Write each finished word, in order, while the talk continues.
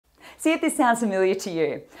See if this sounds familiar to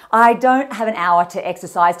you. I don't have an hour to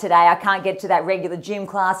exercise today. I can't get to that regular gym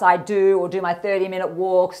class I do or do my 30-minute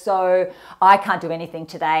walk, so I can't do anything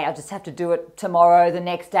today. I'll just have to do it tomorrow, the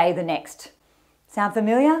next day, the next. Sound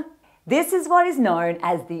familiar? This is what is known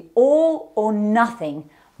as the all or nothing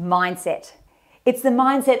mindset. It's the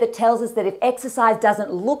mindset that tells us that if exercise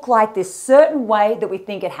doesn't look like this certain way that we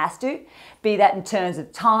think it has to, be that in terms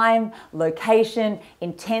of time, location,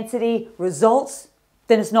 intensity, results,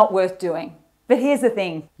 then it's not worth doing. But here's the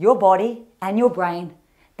thing, your body and your brain,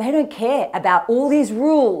 they don't care about all these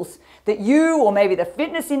rules that you or maybe the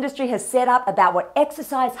fitness industry has set up about what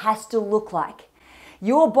exercise has to look like.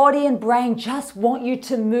 Your body and brain just want you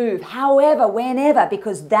to move, however, whenever,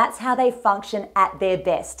 because that's how they function at their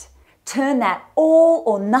best. Turn that all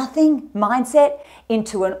or nothing mindset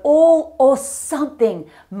into an all or something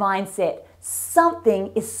mindset.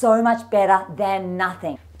 Something is so much better than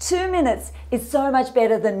nothing. 2 minutes is so much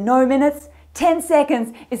better than no minutes. 10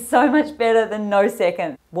 seconds is so much better than no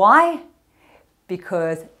seconds. Why?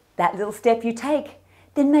 Because that little step you take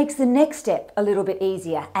then makes the next step a little bit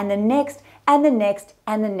easier, and the next, and the next,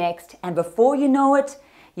 and the next. And before you know it,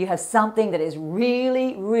 you have something that is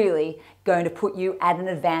really, really going to put you at an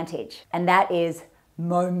advantage, and that is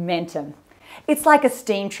momentum. It's like a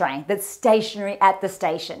steam train that's stationary at the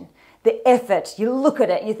station. The effort, you look at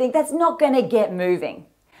it and you think that's not going to get moving.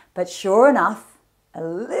 But sure enough, a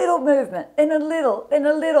little movement, then a little, then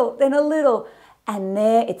a little, then a little, and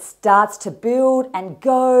there it starts to build and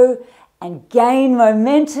go and gain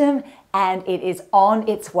momentum, and it is on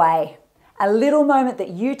its way. A little moment that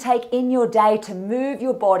you take in your day to move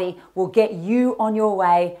your body will get you on your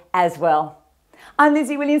way as well. I'm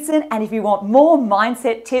Lizzie Williamson, and if you want more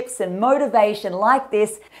mindset tips and motivation like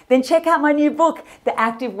this, then check out my new book, The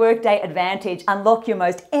Active Workday Advantage. Unlock your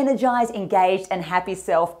most energized, engaged, and happy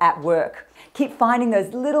self at work. Keep finding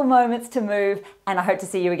those little moments to move, and I hope to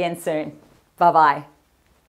see you again soon. Bye-bye.